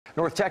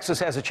North Texas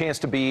has a chance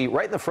to be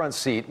right in the front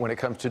seat when it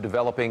comes to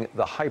developing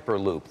the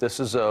Hyperloop. This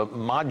is a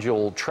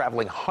module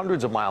traveling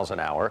hundreds of miles an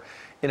hour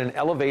in an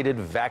elevated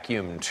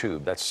vacuum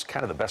tube. That's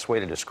kind of the best way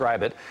to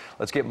describe it.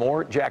 Let's get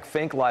more. Jack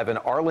Fink live in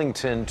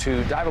Arlington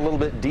to dive a little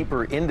bit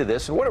deeper into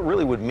this and what it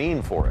really would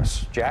mean for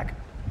us. Jack?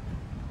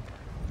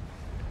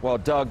 Well,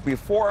 Doug,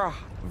 before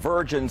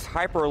Virgin's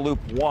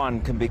Hyperloop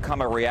One can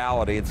become a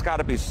reality, it's got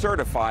to be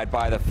certified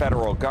by the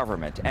federal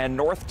government. And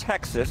North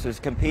Texas is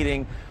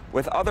competing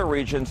with other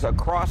regions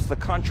across the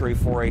country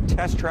for a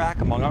test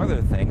track, among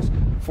other things,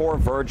 for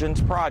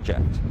Virgin's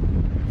project.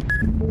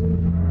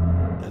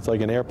 It's like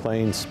an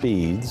airplane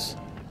speeds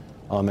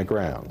on the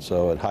ground.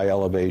 So at high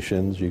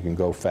elevations, you can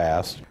go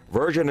fast.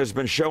 Virgin has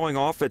been showing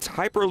off its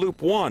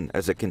Hyperloop One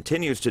as it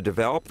continues to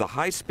develop the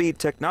high-speed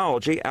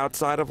technology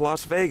outside of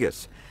Las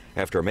Vegas.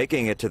 After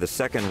making it to the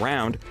second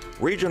round,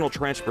 regional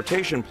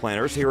transportation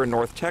planners here in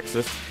North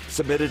Texas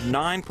submitted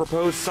 9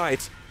 proposed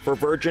sites for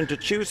Virgin to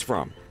choose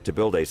from to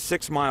build a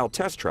 6-mile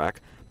test track,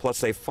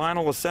 plus a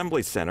final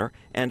assembly center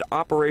and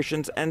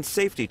operations and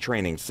safety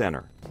training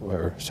center.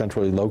 We're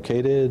centrally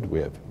located. We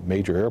have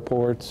major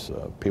airports.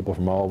 People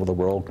from all over the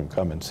world can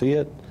come and see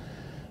it.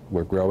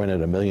 We're growing at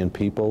 1 million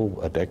people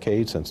a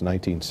decade since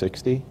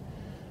 1960.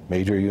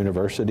 Major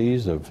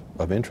universities of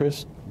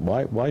interest.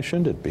 Why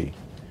shouldn't it be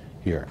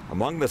here?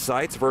 Among the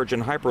sites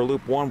Virgin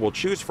Hyperloop One will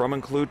choose from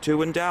include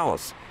 2 in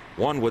Dallas.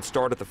 One would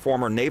start at the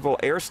former Naval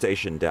Air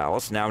Station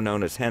Dallas, now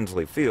known as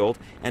Hensley Field,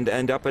 and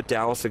end up at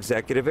Dallas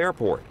Executive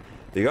Airport.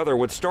 The other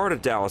would start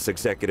at Dallas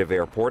Executive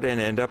Airport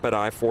and end up at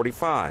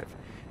I-45.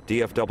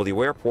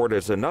 DFW Airport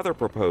is another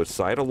proposed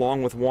site,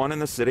 along with one in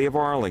the city of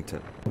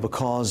Arlington.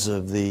 Because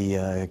of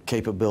the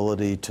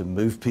capability to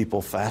move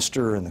people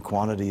faster and the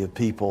quantity of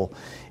people,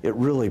 it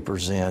really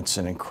presents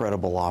an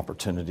incredible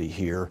opportunity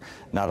here,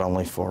 not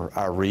only for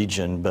our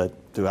region, but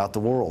throughout the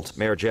world.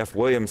 Mayor Jeff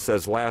Williams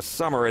says last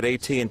summer at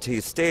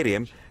AT&T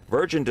Stadium,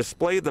 Virgin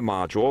displayed the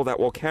module that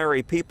will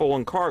carry people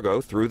and cargo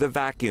through the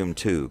vacuum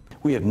tube.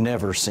 We have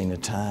never seen a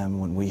time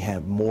when we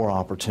have more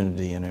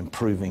opportunity in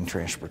improving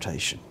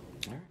transportation.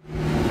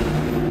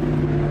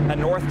 And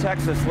North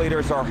Texas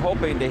leaders are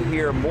hoping to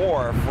hear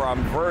more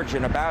from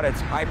Virgin about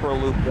its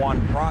Hyperloop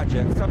One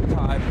project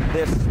sometime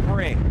this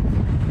spring.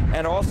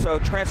 And also,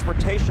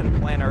 transportation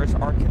planners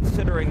are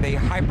considering the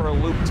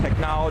Hyperloop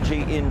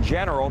technology in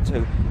general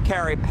to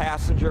carry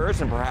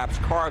passengers and perhaps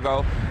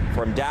cargo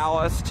from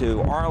Dallas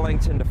to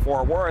Arlington to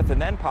Fort Worth,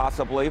 and then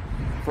possibly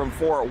from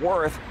Fort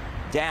Worth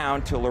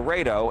down to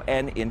Laredo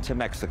and into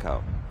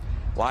Mexico.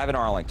 Live in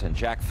Arlington,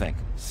 Jack Fink,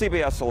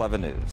 CBS 11 News.